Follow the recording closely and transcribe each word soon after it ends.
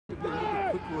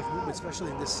quicker with movement,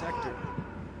 especially in this sector.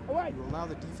 You allow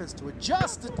the defense to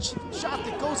adjust. The shot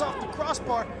that goes off the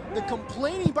crossbar. The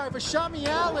complaining by Vashami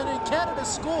Allen, and Canada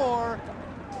score.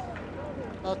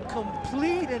 A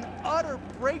complete and utter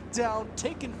breakdown,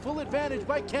 taken full advantage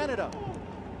by Canada.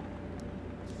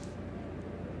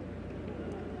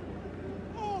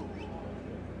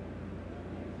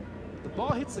 The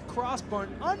ball hits the crossbar,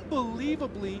 and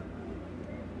unbelievably,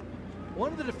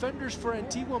 one of the defenders for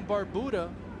Antigua and Barbuda,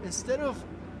 instead of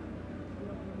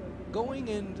going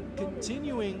and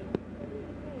continuing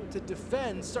to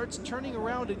defend, starts turning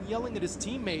around and yelling at his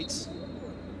teammates.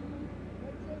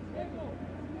 And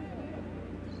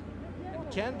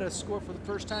Canada scored for the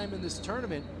first time in this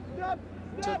tournament.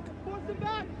 Took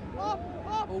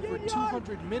over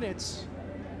 200 minutes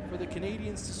for the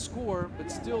Canadians to score, but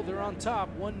still they're on top,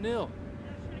 1-0.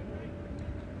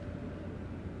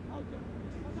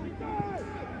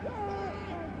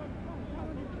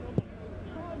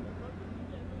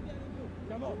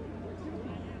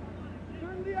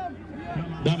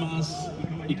 Damas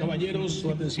y caballeros, su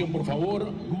atención por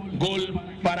favor. Gol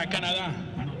para Canadá,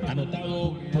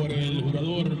 anotado por el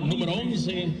jugador número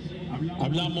 11.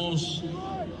 Hablamos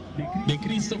de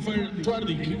Kristopher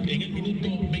TWARDEK en el minuto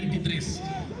 23.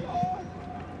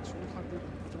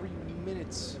 203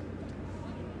 minutes.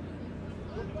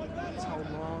 That's how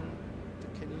long the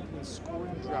Canadian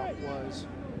scoring drought was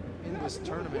in this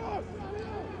tournament.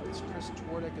 It's Chris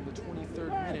TWARDEK in the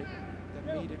 23rd minute that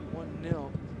made it 1-0.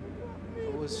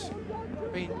 It was, I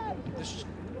mean, the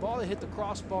ball that hit the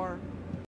crossbar